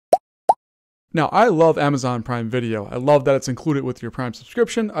Now, I love Amazon Prime Video. I love that it's included with your Prime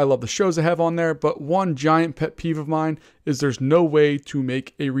subscription. I love the shows they have on there, but one giant pet peeve of mine is there's no way to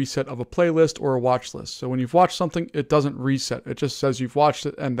make a reset of a playlist or a watch list. So when you've watched something, it doesn't reset. It just says you've watched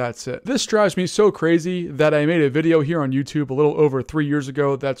it and that's it. This drives me so crazy that I made a video here on YouTube a little over 3 years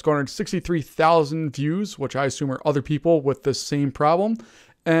ago that's garnered 63,000 views, which I assume are other people with this same problem.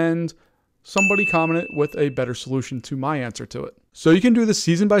 And somebody commented with a better solution to my answer to it. So you can do this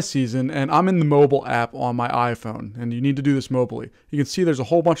season by season, and I'm in the mobile app on my iPhone, and you need to do this mobily. You can see there's a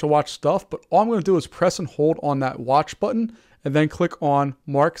whole bunch of watch stuff, but all I'm going to do is press and hold on that watch button, and then click on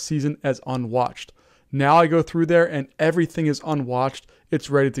Mark Season as Unwatched. Now I go through there, and everything is unwatched. It's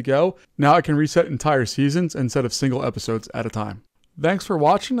ready to go. Now I can reset entire seasons instead of single episodes at a time. Thanks for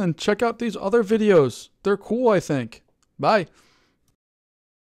watching, and check out these other videos. They're cool, I think. Bye.